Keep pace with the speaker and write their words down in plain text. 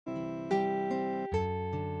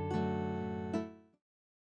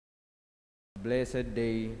Blessed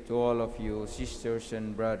day to all of you, sisters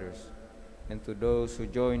and brothers, and to those who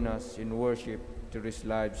join us in worship through this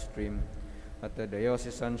live stream at the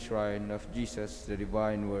Diocesan Shrine of Jesus the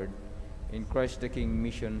Divine Word in Christ the King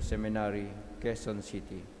Mission Seminary, Quezon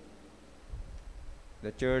City.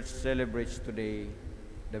 The Church celebrates today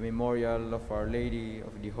the memorial of Our Lady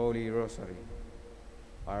of the Holy Rosary.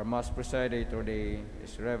 Our Mass presider today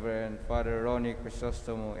is Reverend Father Ronnie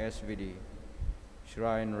Crisostomo, SVD,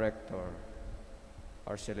 Shrine Rector.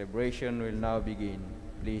 Our celebration will now begin.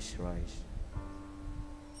 Please rise.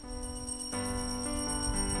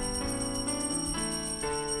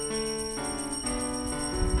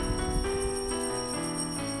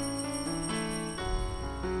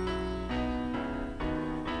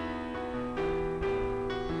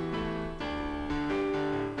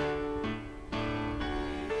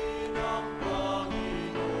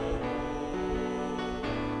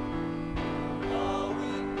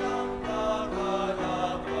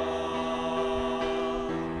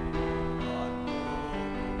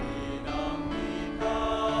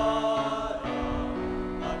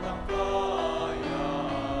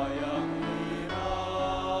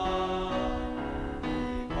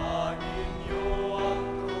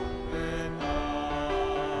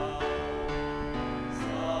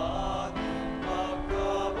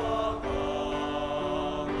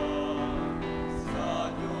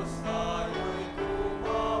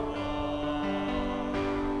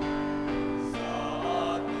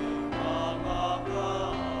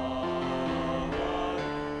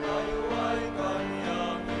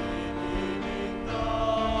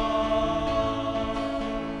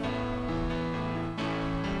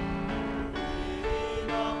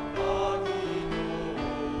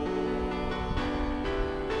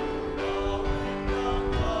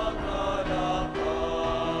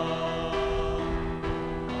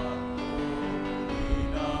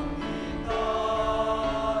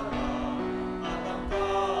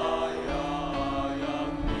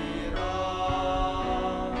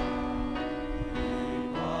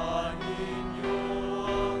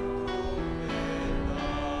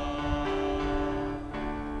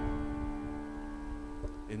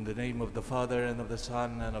 In the name of the Father, and of the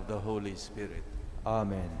Son, and of the Holy Spirit.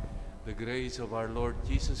 Amen. The grace of our Lord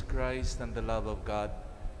Jesus Christ, and the love of God,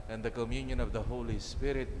 and the communion of the Holy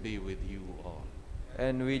Spirit be with you all.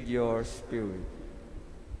 And with your spirit.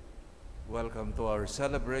 Welcome to our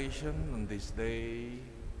celebration on this day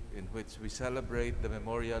in which we celebrate the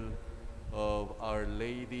memorial of Our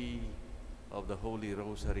Lady of the Holy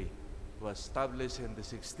Rosary, who was established in the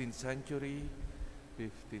 16th century,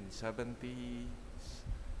 1570,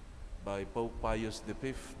 by Pope Pius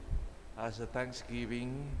V as a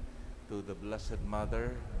thanksgiving to the Blessed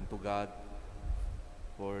Mother and to God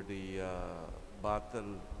for the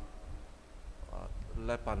battle at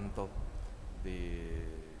Lepanto, the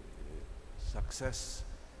success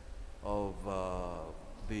of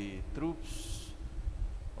the troops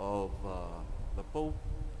of the Pope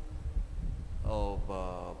of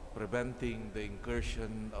preventing the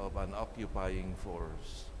incursion of an occupying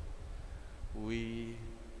force. We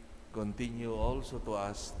continue also to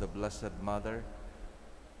ask the Blessed Mother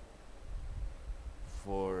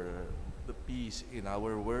for the peace in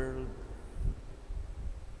our world,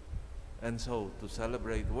 and so to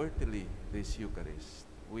celebrate worthily this Eucharist,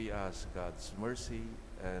 we ask God's mercy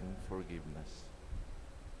and forgiveness.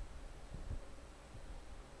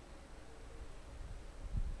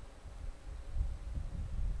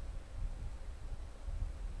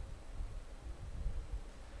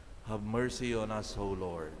 Have mercy on us, O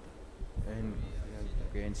Lord, And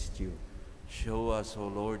against you. show us, O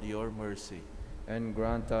Lord, your mercy. And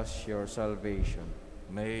grant us your salvation.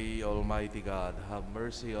 May Almighty God have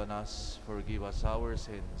mercy on us, forgive us our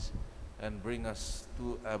sins, and bring us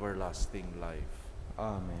to everlasting life.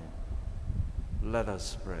 Amen. Let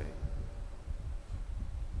us pray.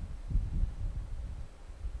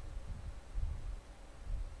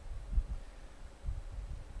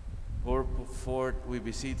 Pour forth, we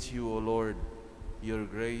beseech you, O Lord, your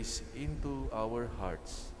grace into our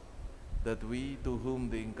hearts, that we, to whom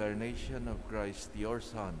the incarnation of Christ, your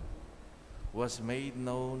Son, was made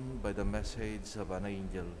known by the message of an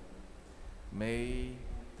angel, may,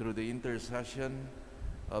 through the intercession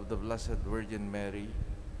of the Blessed Virgin Mary,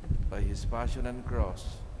 by his passion and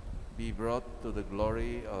cross, be brought to the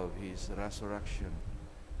glory of his resurrection,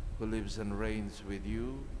 who lives and reigns with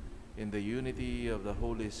you in the unity of the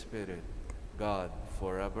Holy Spirit, God,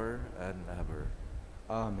 forever and ever.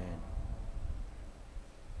 Amen.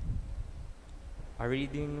 A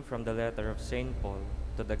reading from the letter of St. Paul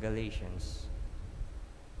to the Galatians.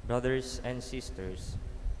 Brothers and sisters,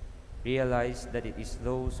 realize that it is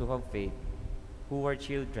those who have faith who are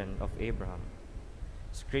children of Abraham.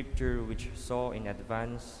 Scripture which saw in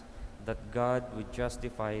advance that God would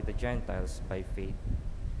justify the Gentiles by faith,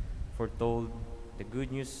 foretold the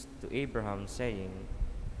good news to Abraham, saying,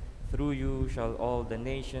 "Through you shall all the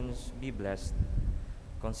nations be blessed."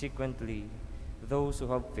 Consequently, those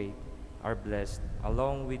who have faith are blessed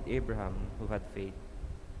along with Abraham who had faith.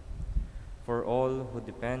 For all who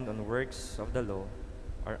depend on works of the law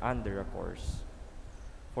are under a curse.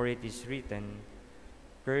 For it is written,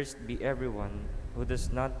 "Cursed be everyone who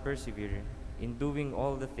does not persevere in doing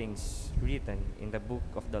all the things written in the book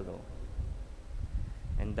of the law."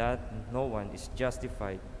 And that no one is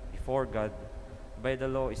justified before God by the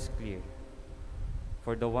law is clear.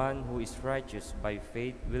 For the one who is righteous by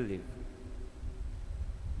faith will live.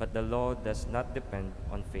 But the law does not depend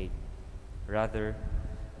on faith. Rather,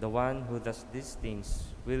 the one who does these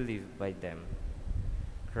things will live by them.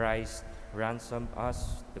 Christ ransomed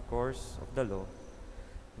us the curse of the law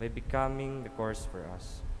by becoming the curse for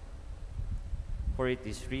us. For it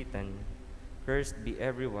is written, "Cursed be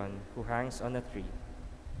everyone who hangs on a tree,"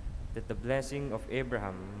 that the blessing of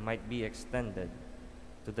Abraham might be extended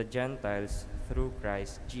to the Gentiles through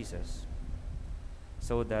Christ Jesus,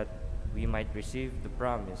 so that we might receive the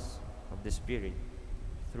promise of the Spirit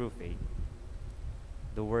through faith.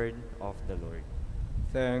 The word of the Lord.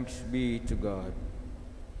 Thanks be to God.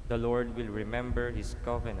 The Lord will remember his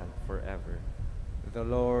covenant forever. The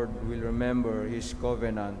Lord will remember his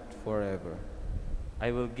covenant forever.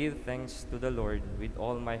 I will give thanks to the Lord with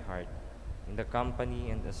all my heart in the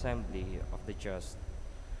company and assembly of the just.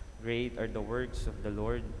 Great are the works of the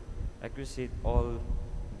Lord, exquisite all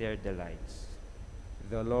their delights.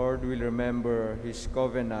 The Lord will remember his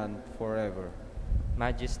covenant forever.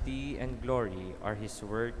 Majesty and glory are his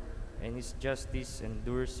work, and his justice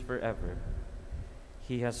endures forever.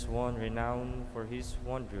 He has won renown for his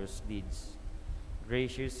wondrous deeds.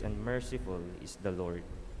 Gracious and merciful is the Lord.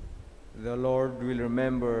 The Lord will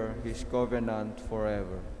remember his covenant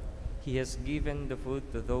forever. He has given the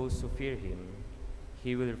food to those who fear him.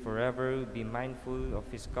 He will forever be mindful of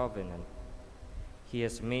his covenant. He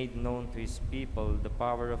has made known to his people the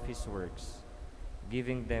power of his works,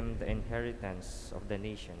 giving them the inheritance of the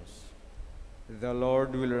nations. The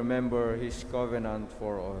Lord will remember his covenant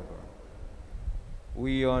forever.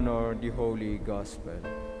 We honor the Holy Gospel.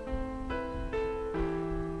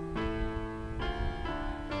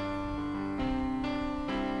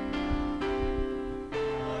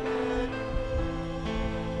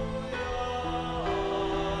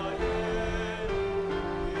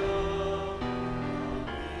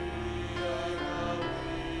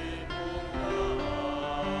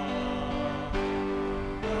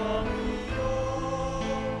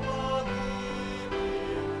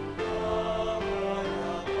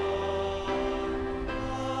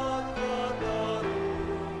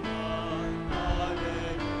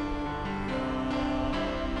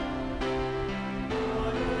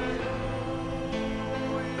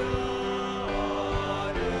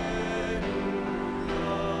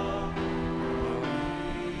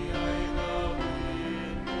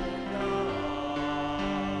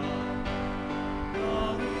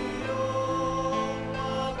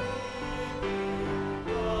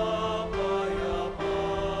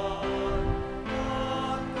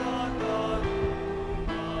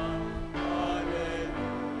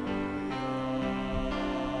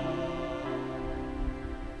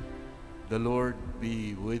 The Lord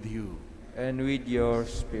be with you. And with your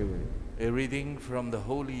spirit. A reading from the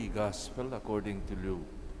Holy Gospel according to Luke.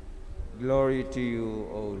 Glory to you,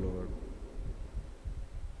 O Lord.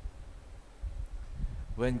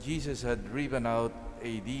 When Jesus had driven out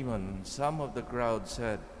a demon, some of the crowd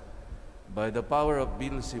said, "By the power of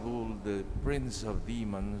Beelzebul, the prince of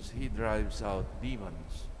demons, he drives out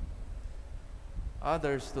demons."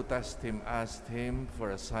 Others, to test him, asked him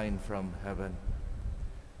for a sign from heaven.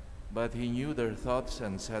 But he knew their thoughts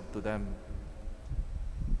and said to them,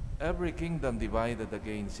 "Every kingdom divided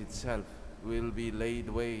against itself will be laid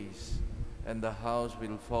waste, and the house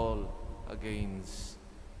will fall against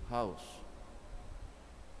house.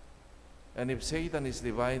 And if Satan is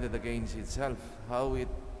divided against itself, how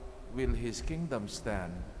will his kingdom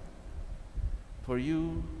stand? For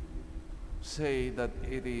you say that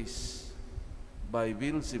it is by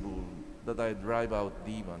Beelzebul that I drive out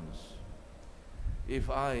demons. If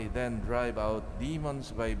I then drive out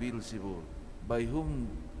demons by Beelzebul, by whom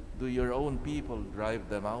do your own people drive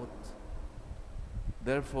them out?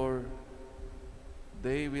 Therefore,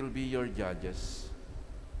 they will be your judges.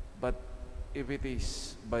 But if it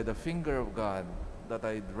is by the finger of God that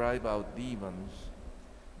I drive out demons,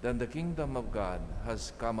 then the kingdom of God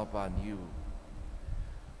has come upon you.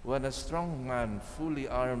 When a strong man, fully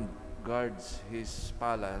armed, guards his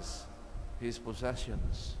palace, his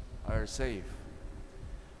possessions are safe.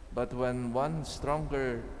 But when one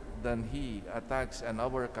stronger than he attacks and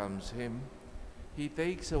overcomes him, he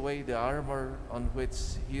takes away the armor on which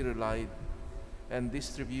he relied and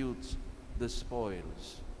distributes the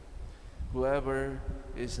spoils. Whoever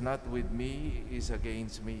is not with me is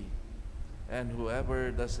against me, and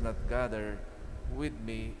whoever does not gather with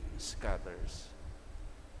me scatters.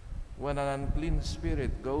 When an unclean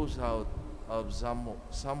spirit goes out of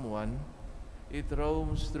someone, it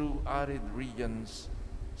roams through arid regions,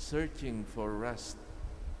 searching for rest.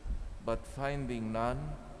 But finding none,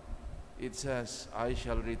 it says, I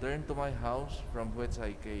shall return to my house from which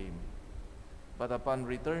I came. But upon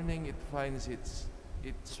returning, it finds it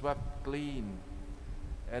swept clean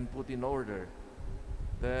and put in order.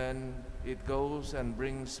 Then it goes and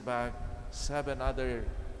brings back 7 other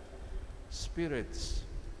spirits,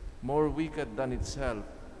 more wicked than itself,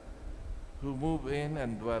 who move in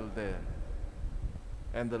and dwell there.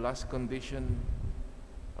 And the last condition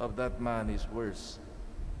of that man is worse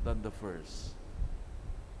than the first.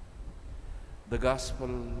 The Gospel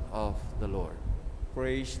of the Lord.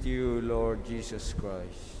 Praise to you, Lord Jesus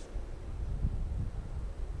Christ.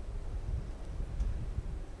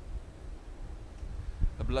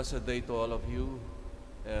 A blessed day to all of you,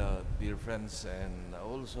 dear friends, and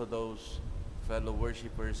also those fellow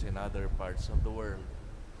worshippers in other parts of the world.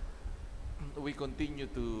 We continue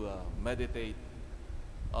to meditate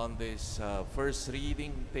on this first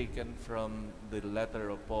reading taken from the letter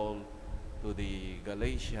of Paul to the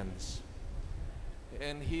Galatians.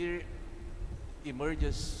 And here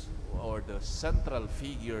emerges, or the central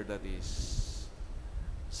figure that is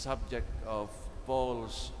subject of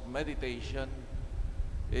Paul's meditation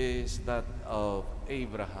is that of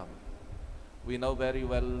Abraham. We know very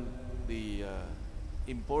well the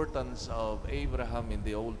importance of Abraham in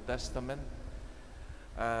the Old Testament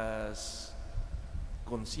as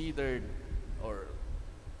considered or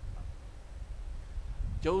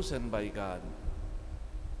chosen by God,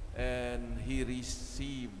 and he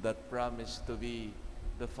received that promise to be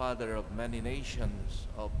the father of many nations,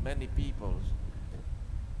 of many peoples.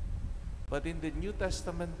 But in the New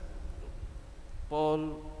Testament,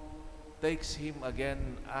 Paul takes him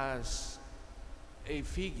again as a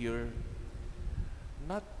figure,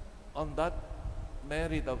 not on that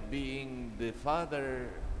merit of being the father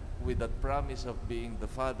with that promise of being the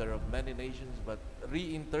father of many nations, but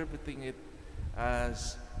reinterpreting it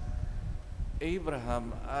as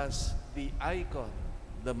Abraham as the icon,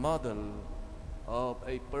 the model of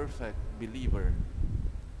a perfect believer.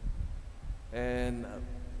 And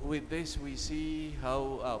with this we see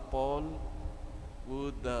how Paul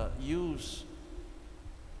would use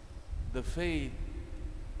the faith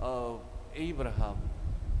of Abraham,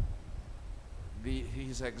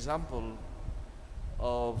 his example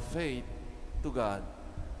of faith to God,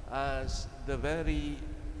 as the very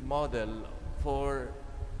model for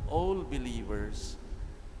all believers,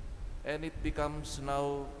 and it becomes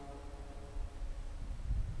now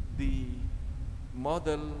the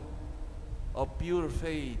model of pure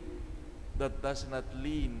faith that does not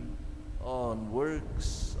lean on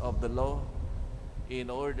works of the law in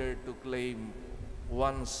order to claim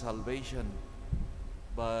one's salvation,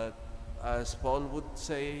 but as Paul would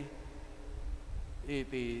say, it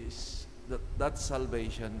is that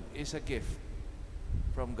salvation is a gift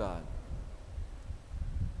from God,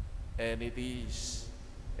 and it is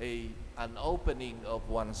an opening of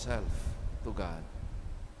oneself to God.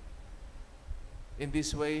 In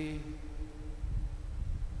this way,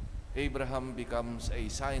 Abraham becomes a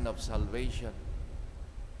sign of salvation,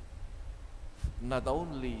 not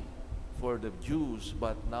only for the Jews,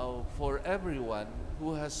 but now for everyone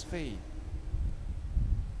who has faith.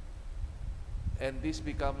 And this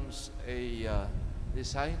becomes a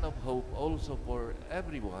sign of hope also for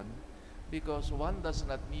everyone, because one does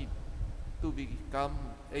not need to become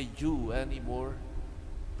a Jew anymore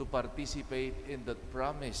to participate in the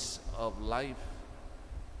promise of life,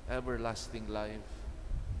 everlasting life,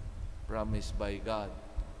 promised by God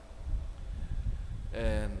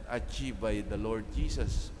and achieved by the Lord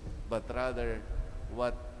Jesus, but rather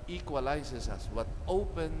what equalizes us, what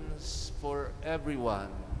opens for everyone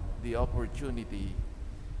the opportunity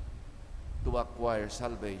to acquire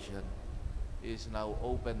salvation, is now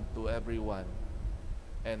open to everyone,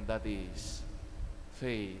 and that is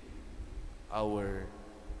faith, our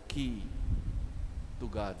key to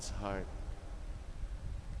God's heart.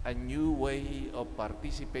 A new way of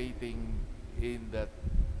participating in that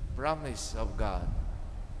promise of God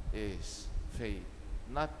is faith,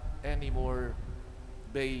 not anymore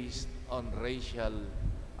based on racial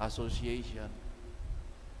association,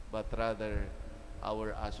 but rather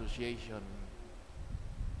our association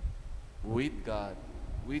with God,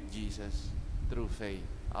 with Jesus, through faith.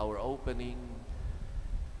 Our opening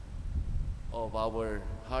of our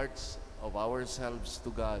hearts, of ourselves to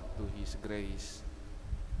God, to His grace.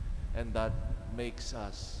 And that makes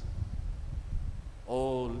us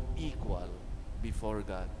all equal before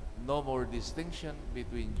God. No more distinction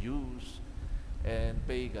between Jews and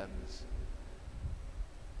pagans.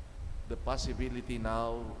 The possibility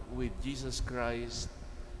now with Jesus Christ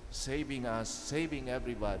saving us, saving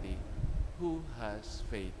everybody who has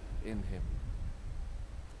faith in Him.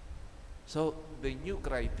 So the new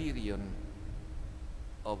criterion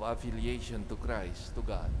of affiliation to Christ, to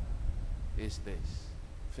God, is this: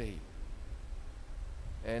 faith.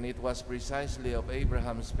 And it was precisely of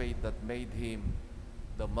Abraham's faith that made him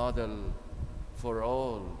the model for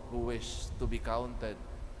all who wish to be counted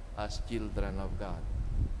as children of God.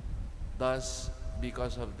 Thus,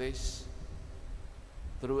 because of this,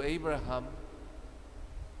 through Abraham,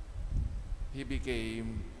 he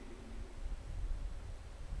became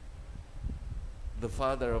the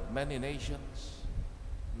father of many nations.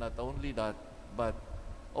 Not only that, but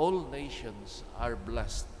all nations are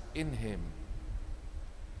blessed in him.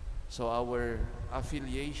 So our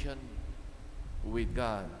affiliation with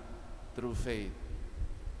God through faith,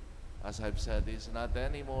 as I've said, is not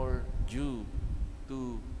anymore due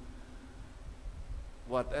to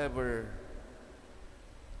whatever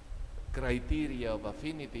criteria of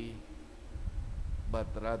affinity, but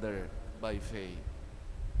rather by faith,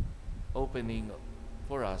 opening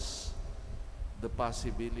for us the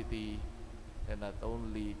possibility, and not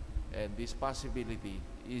only, and this possibility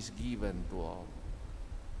is given to all.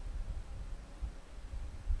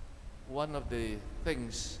 One of the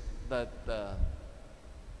things that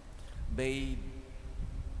made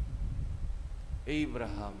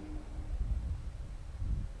Abraham,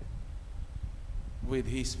 with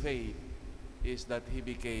his faith, is that he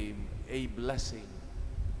became a blessing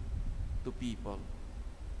to people,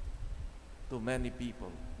 to many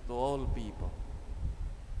people, to all people.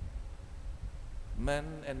 Men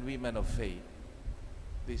and women of faith,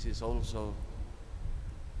 this is also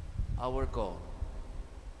our call,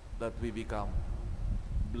 that we become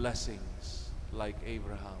blessings like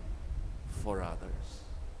Abraham for others.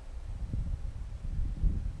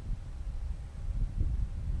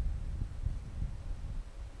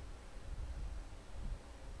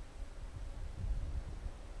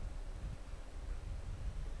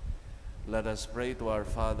 Let us pray to our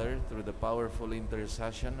Father through the powerful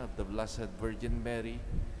intercession of the Blessed Virgin Mary,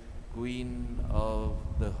 Queen of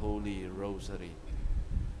the Holy Rosary.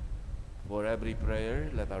 For every prayer,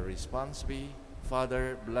 let our response be,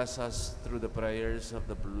 Father, bless us through the prayers of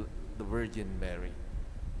the Virgin Mary.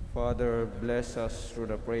 Father, bless us through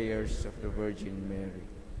the prayers of the Virgin Mary.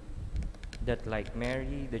 That like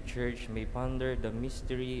Mary, the Church may ponder the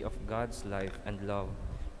mystery of God's life and love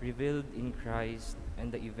revealed in Christ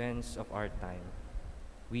and the events of our time.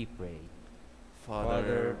 We pray.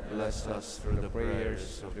 Father, bless us through the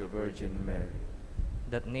prayers of the Virgin Mary.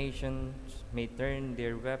 That nations may turn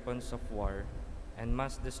their weapons of war and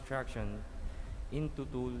mass destruction into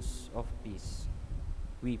tools of peace.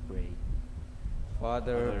 We pray.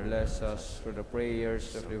 Father, bless us through the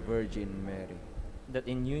prayers of the Virgin Mary. That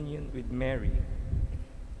in union with Mary,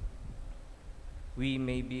 we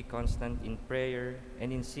may be constant in prayer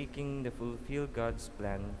and in seeking to fulfill God's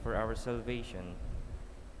plan for our salvation.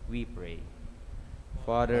 We pray.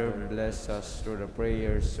 Father, bless us through the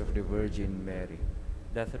prayers of the Virgin Mary.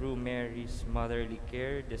 That through Mary's motherly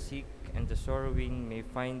care, the sick and the sorrowing may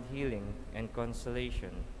find healing and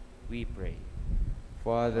consolation. We pray.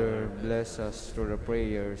 Father, bless us through the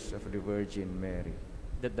prayers of the Virgin Mary.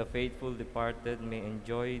 That the faithful departed may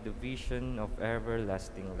enjoy the vision of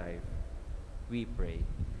everlasting life. We pray.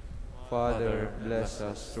 Father, bless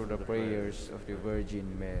us through the prayers of the Virgin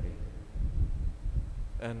Mary.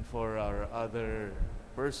 And for our other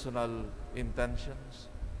personal intentions,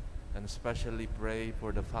 and especially pray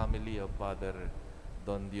for the family of Father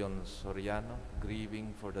Don Dion Soriano,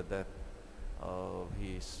 grieving for the death of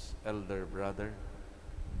his elder brother.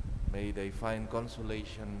 May they find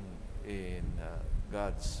consolation in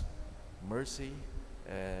God's mercy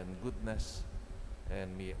and goodness,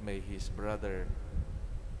 and may his brother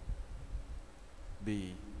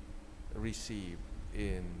be received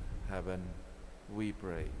in heaven, we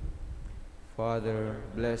pray. Father,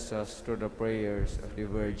 bless us through the prayers of the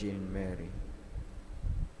Virgin Mary.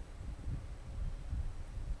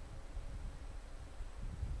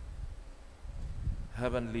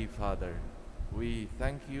 Heavenly Father, we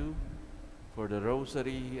thank you for the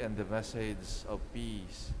Rosary and the message of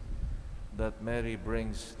peace that Mary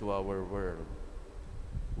brings to our world.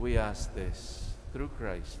 We ask this through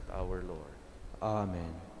Christ our Lord.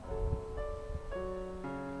 Amen.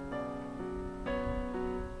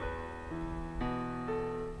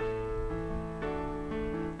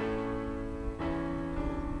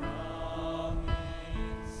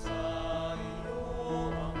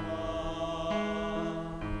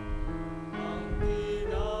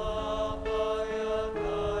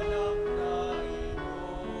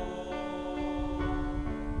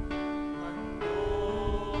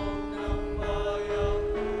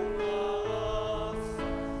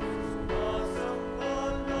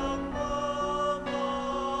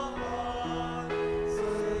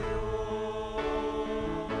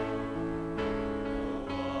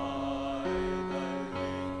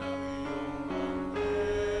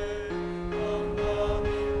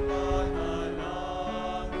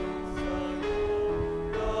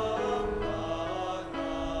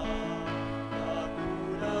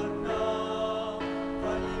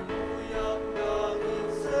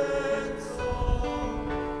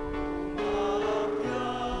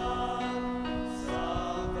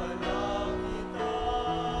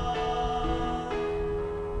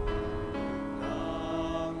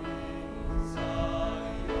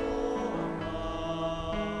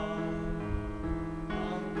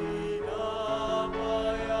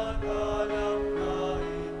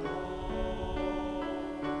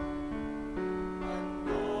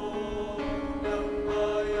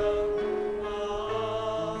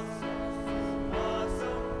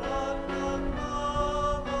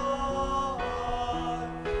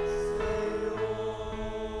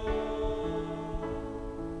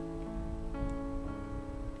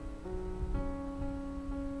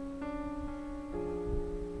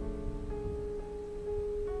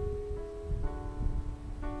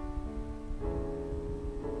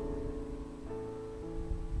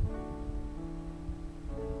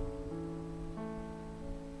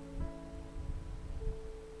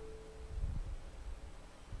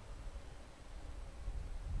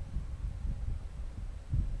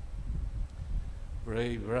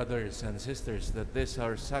 Pray, brothers and sisters, that this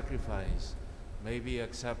our sacrifice may be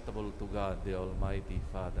acceptable to God, the Almighty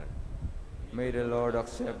Father. May the Lord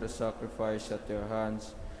accept the sacrifice at your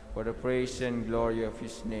hands for the praise and glory of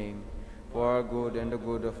his name, for our good and the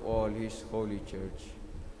good of all his holy church.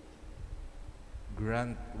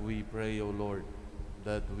 Grant, we pray, O Lord,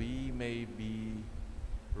 that we may be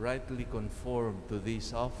rightly conformed to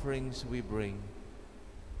these offerings we bring,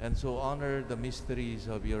 and so honor the mysteries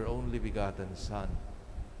of your only begotten Son,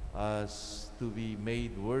 as to be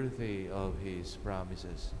made worthy of his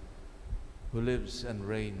promises, who lives and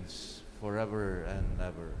reigns forever and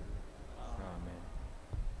ever. Amen.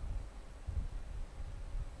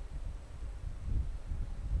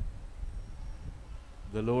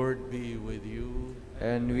 The Lord be with you.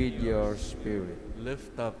 And with your spirit,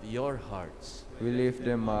 Lift up your hearts. we lift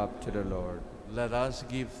them up to the Lord. Let us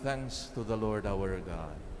give thanks to the Lord our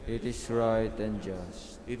God. It is right and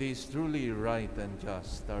just. It is truly right and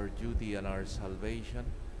just, our duty and our salvation,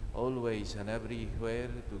 always and everywhere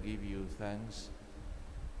to give you thanks.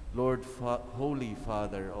 Lord, Holy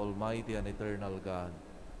Father, Almighty and Eternal God,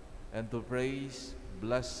 and to praise,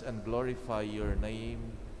 bless, and glorify your name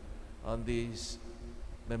on this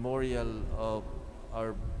memorial of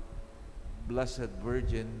our Blessed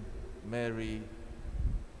Virgin Mary,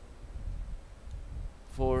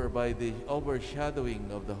 for by the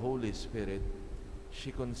overshadowing of the Holy Spirit,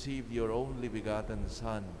 she conceived your only begotten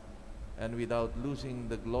Son, and without losing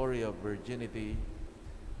the glory of virginity,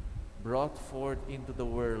 brought forth into the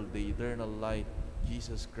world the eternal light,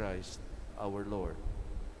 Jesus Christ, our Lord.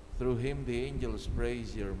 Through him the angels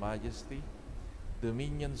praise your majesty,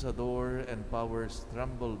 dominions adore, and powers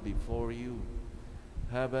tremble before you.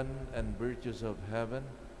 Heaven and virtues of heaven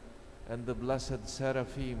and the blessed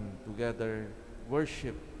seraphim together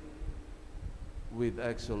worship with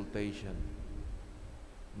exultation.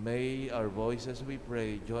 May our voices, we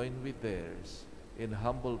pray, join with theirs in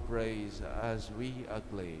humble praise as we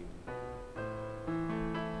acclaim.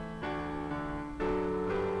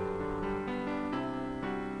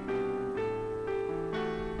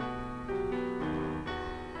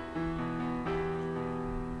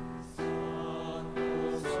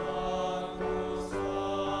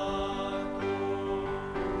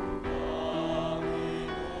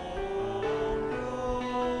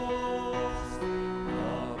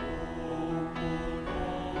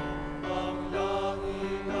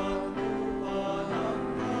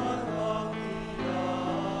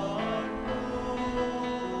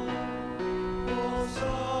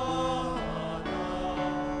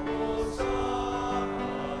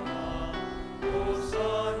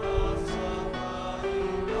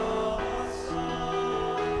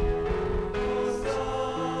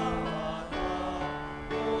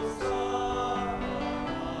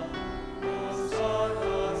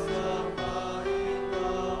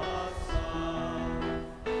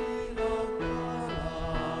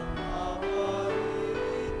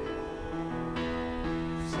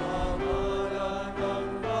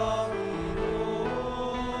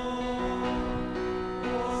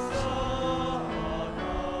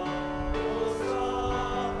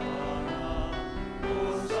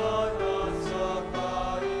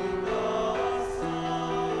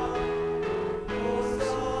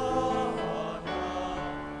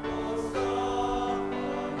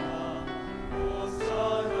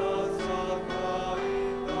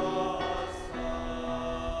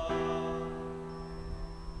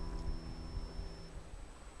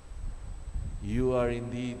 are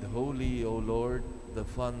indeed holy, O Lord, the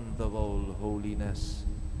fount of all holiness.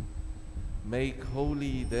 Make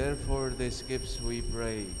holy, therefore, these gifts, we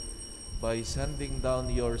pray, by sending down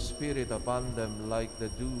your Spirit upon them like the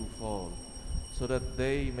dew fall, so that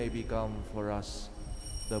they may become for us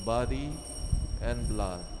the body and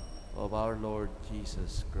blood of our Lord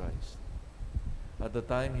Jesus Christ. At the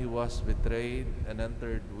time he was betrayed and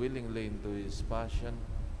entered willingly into his passion,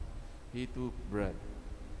 he took bread,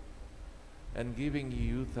 and giving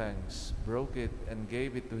you thanks, broke it and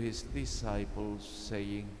gave it to his disciples,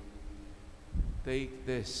 saying, "Take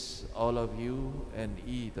this, all of you, and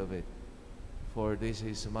eat of it, for this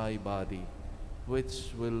is my body,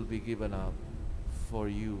 which will be given up for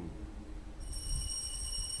you."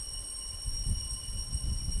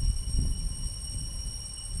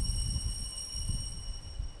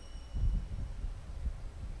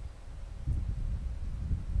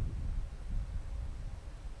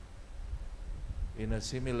 In a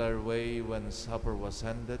similar way, when supper was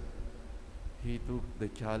ended, he took the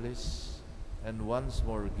chalice, and once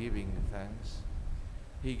more giving thanks,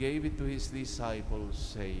 he gave it to his disciples,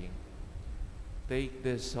 saying, "Take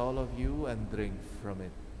this, all of you, and drink from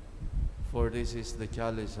it, for this is the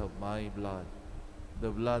chalice of my blood,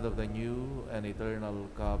 the blood of the new and eternal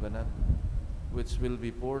covenant, which will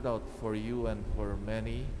be poured out for you and for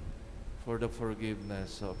many for the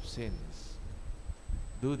forgiveness of sins.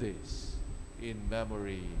 Do this in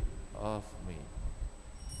memory of me."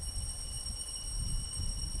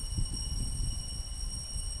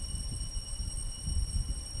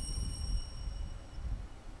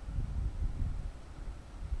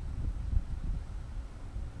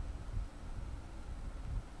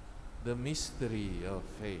 The mystery of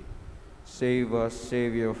faith. Save us,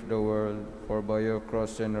 Savior of the world, for by your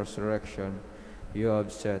cross and resurrection you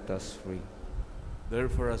have set us free.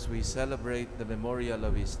 Therefore, as we celebrate the memorial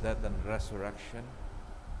of his death and resurrection,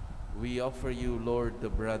 we offer you, Lord, the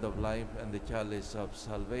bread of life and the chalice of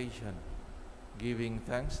salvation, giving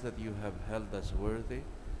thanks that you have held us worthy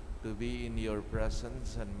to be in your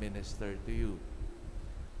presence and minister to you.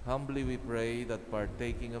 Humbly we pray that,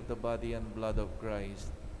 partaking of the body and blood of Christ,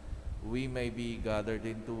 we may be gathered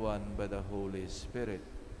into one by the Holy Spirit.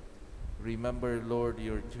 Remember, Lord,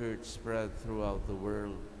 your church spread throughout the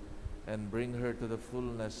world, and bring her to the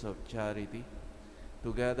fullness of charity,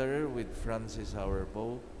 together with Francis our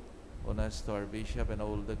Pope, Honesto our Bishop, and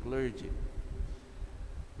all the clergy.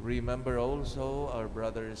 Remember also our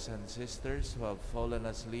brothers and sisters who have fallen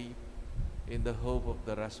asleep in the hope of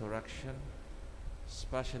the resurrection,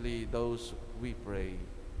 especially those we pray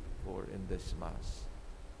for in this Mass.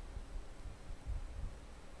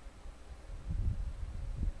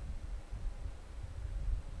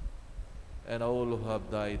 And all who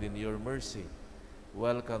have died in your mercy,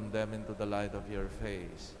 welcome them into the light of your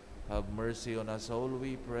face. Have mercy on us all,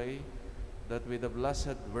 we pray, that with the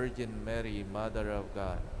Blessed Virgin Mary, Mother of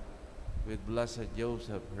God, with Blessed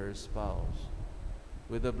Joseph, her spouse,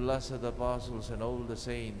 with the blessed apostles and all the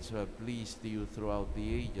saints who have pleased you throughout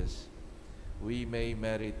the ages, we may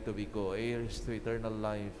merit to be co-heirs to eternal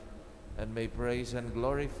life, and may praise and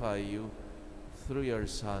glorify you through your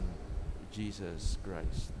Son, Jesus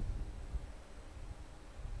Christ.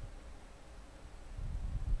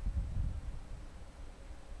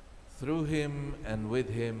 Through him, and with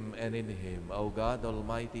him, and in him, O God,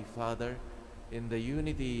 Almighty Father, in the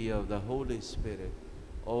unity of the Holy Spirit,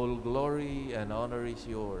 all glory and honor is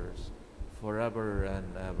yours, forever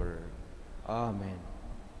and ever. Amen.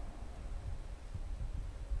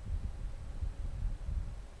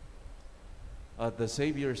 At the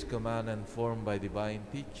Savior's command and formed by divine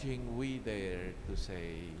teaching, we dare to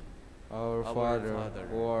say, Our Father,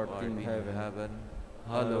 who art in heaven,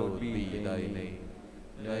 hallowed be thy name.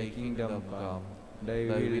 Thy kingdom come, thy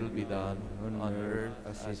will be done on earth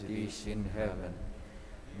as it is in heaven.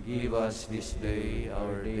 Give us this day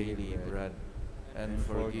our daily bread, and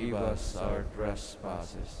forgive us our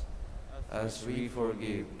trespasses, as we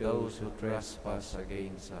forgive those who trespass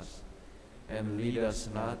against us. And lead us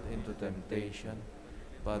not into temptation,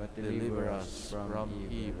 but deliver us from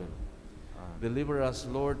evil. Deliver us,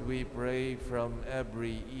 Lord, we pray, from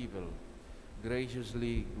every evil.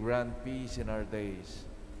 Graciously grant peace in our days,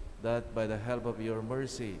 that by the help of your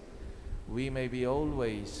mercy we may be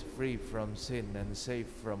always free from sin and safe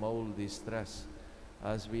from all distress,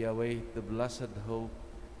 as we await the blessed hope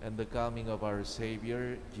and the coming of our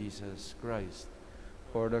Savior, Jesus Christ.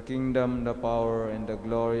 For the kingdom, the power, and the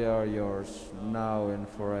glory are yours, now and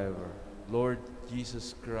forever. Lord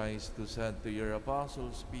Jesus Christ, who said to your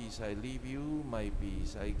apostles, "Peace I leave you, my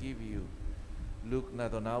peace I give you," look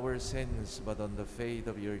not on our sins, but on the faith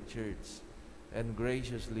of your church, and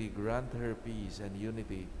graciously grant her peace and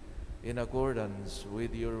unity in accordance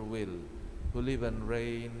with your will, who live and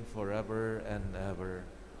reign forever and ever.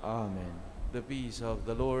 Amen. The peace of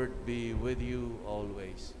the Lord be with you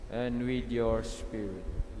always. And with your spirit.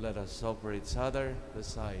 Let us offer each other the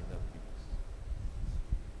sign of peace.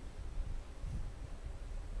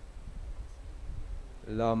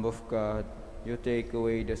 Lamb of God, you take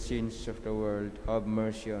away the sins of the world, have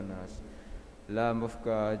mercy on us. Lamb of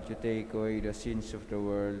God, you take away the sins of the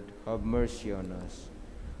world, have mercy on us.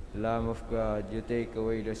 Lamb of God, you take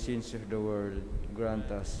away the sins of the world,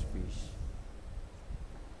 grant us peace.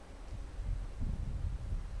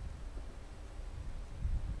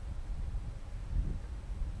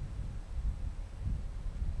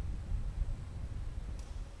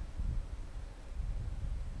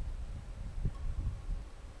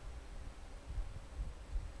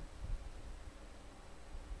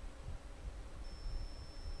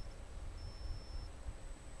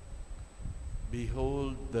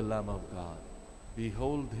 Behold the Lamb of God.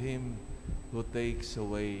 Behold him who takes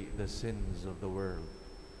away the sins of the world.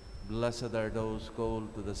 Blessed are those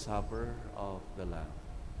called to the supper of the Lamb.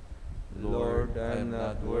 Lord, I am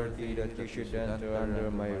not worthy that you should enter under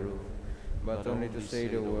my roof, but only to say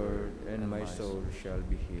the word, and my soul shall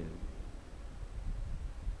be healed.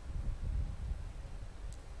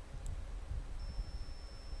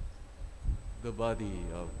 The body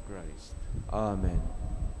of Christ. Amen.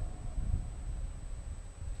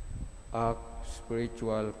 Act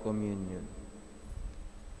spiritual communion.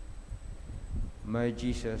 My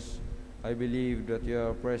Jesus, I believe that you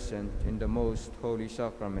are present in the most holy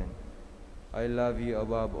sacrament. I love you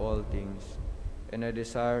above all things, and I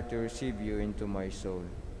desire to receive you into my soul.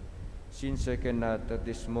 Since I cannot at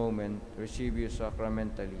this moment receive you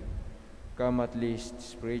sacramentally, come at least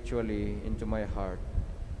spiritually into my heart.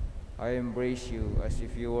 I embrace you as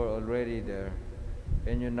if you were already there,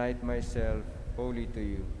 and unite myself wholly to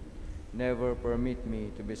you. Never permit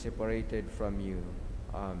me to be separated from you.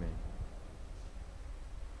 Amen.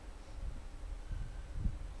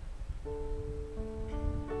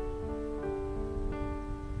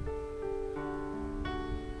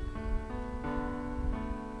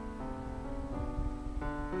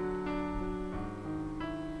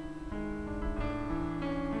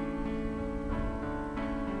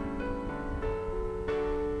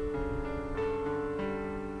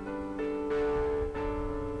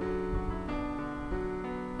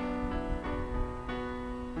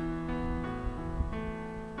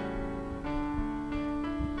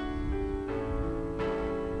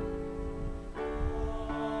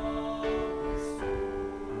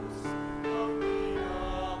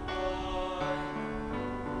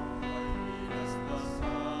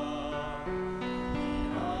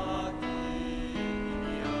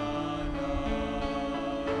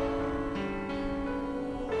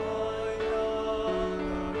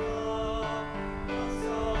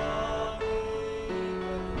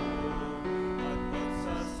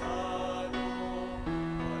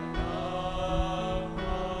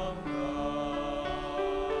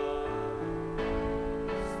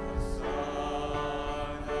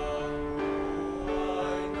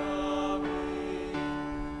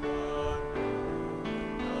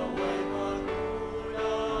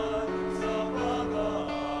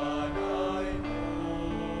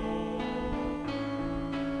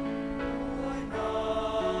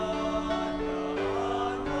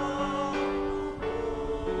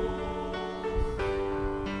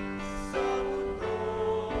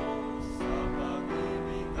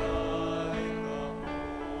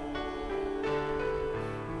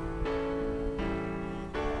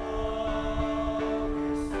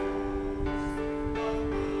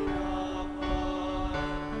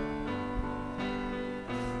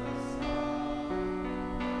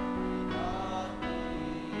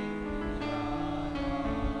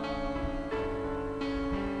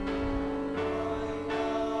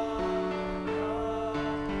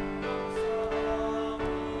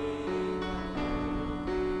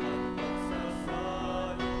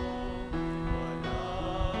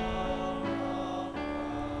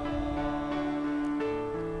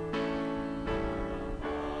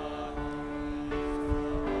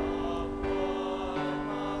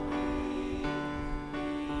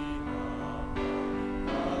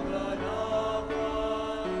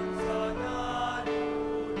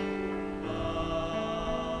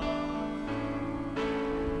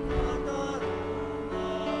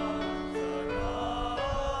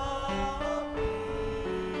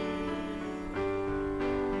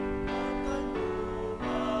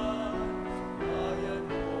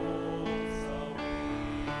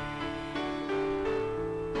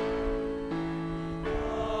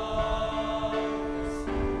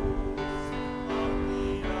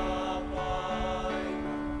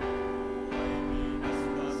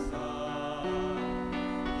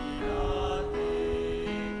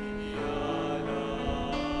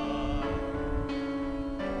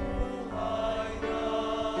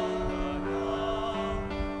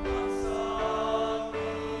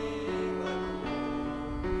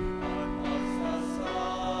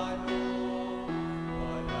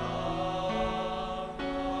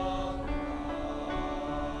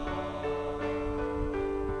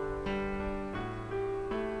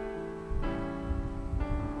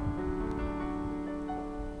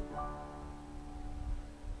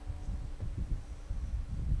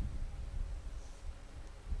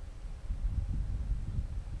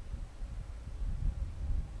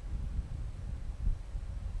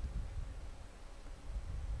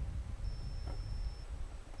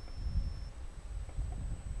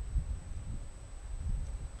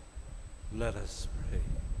 Let us pray.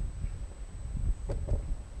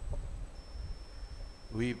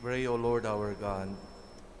 We pray, O Lord our God,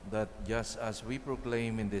 that just as we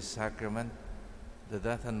proclaim in this sacrament the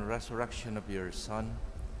death and resurrection of your Son,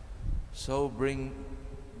 so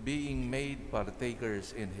being made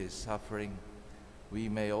partakers in his suffering, we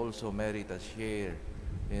may also merit a share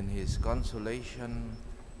in his consolation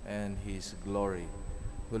and his glory,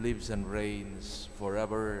 who lives and reigns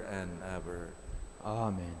forever and ever.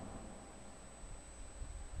 Amen.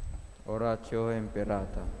 Oratio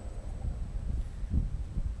Imperata.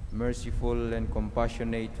 Merciful and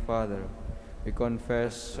compassionate Father, we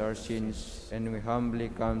confess our sins and we humbly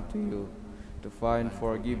come to you to find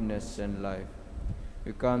forgiveness and life.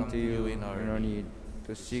 We come to you in our need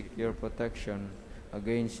to seek your protection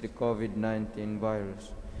against the COVID-19 virus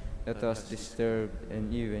that has disturbed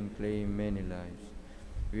and even claimed many lives.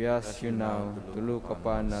 We ask you now to look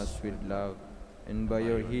upon us with love and by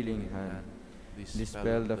your healing hand,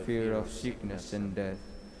 dispel the fear of sickness and death,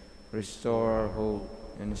 restore our hope,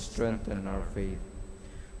 and strengthen our faith.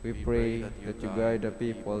 We pray that you guide the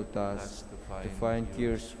people thus to find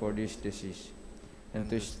cures for this disease and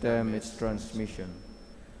to stem its transmission.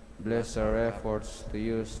 Bless our efforts to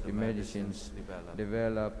use the medicines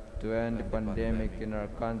developed to end the pandemic in our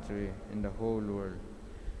country and the whole world.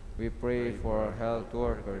 We pray for our health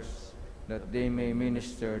workers that they may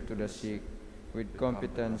minister to the sick with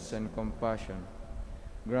competence and compassion.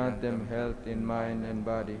 Grant them health in mind and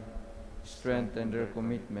body, strengthen their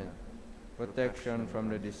commitment, protection from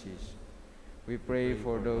the disease. We pray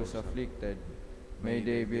for those afflicted. May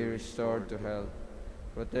they be restored to health.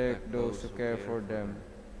 Protect those who care for them.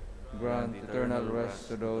 Grant eternal rest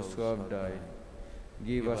to those who have died.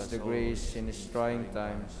 Give us the grace in these trying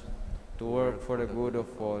times to work for the good of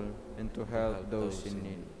all and to help those in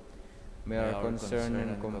need. May our concern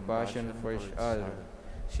and compassion for each other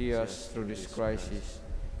see us through this crisis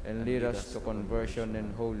and lead us to conversion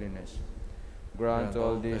and holiness. Grant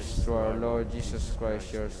all this through our Lord Jesus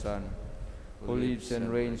Christ, your Son, who lives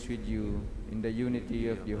and reigns with you in the unity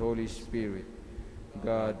of the Holy Spirit,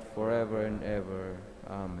 God, forever and ever.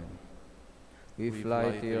 Amen. We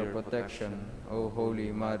fly to your protection, O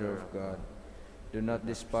Holy Mother of God. Do not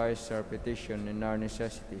despise our petition and our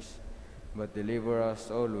necessities, but deliver us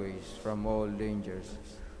always from all dangers,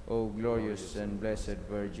 O glorious and blessed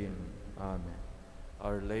Virgin. Amen.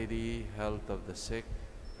 Our Lady, health of the sick,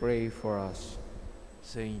 Pray for us.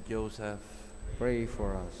 Saint Joseph, Pray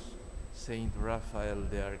for us. Saint Raphael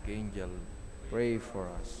the Archangel, Pray for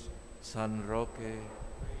us. San Roque,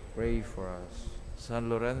 Pray for us. San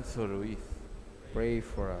Lorenzo Ruiz, Pray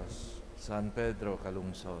for us. San Pedro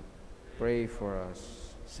Calungsod, Pray for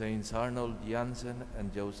us. Saints Arnold Jansen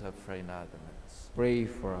and Joseph Freinademetz. Pray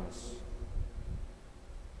for us.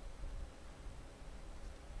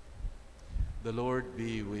 The Lord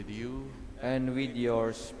be with you. And with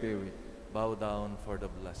your spirit. Bow down for the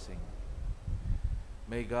blessing.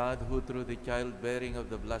 May God, who through the childbearing of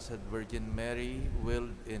the Blessed Virgin Mary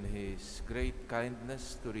willed in his great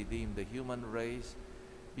kindness to redeem the human race,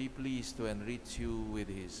 be pleased to enrich you with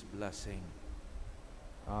his blessing.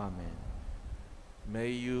 Amen. May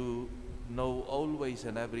you know always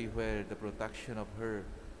and everywhere the protection of her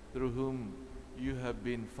through whom you have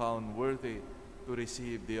been found worthy to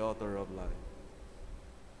receive the author of life.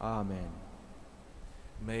 Amen.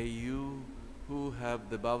 May you, who have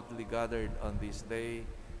devoutly gathered on this day,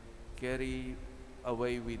 carry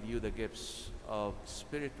away with you the gifts of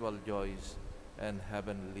spiritual joys and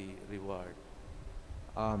heavenly reward.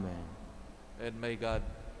 Amen. And may God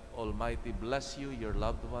Almighty bless you, your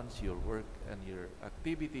loved ones, your work, and your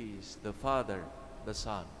activities, the Father, the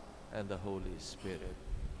Son, and the Holy Spirit.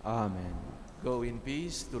 Amen. Go in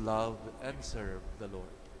peace to love and serve the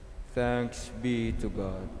Lord. Thanks be to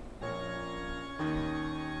God.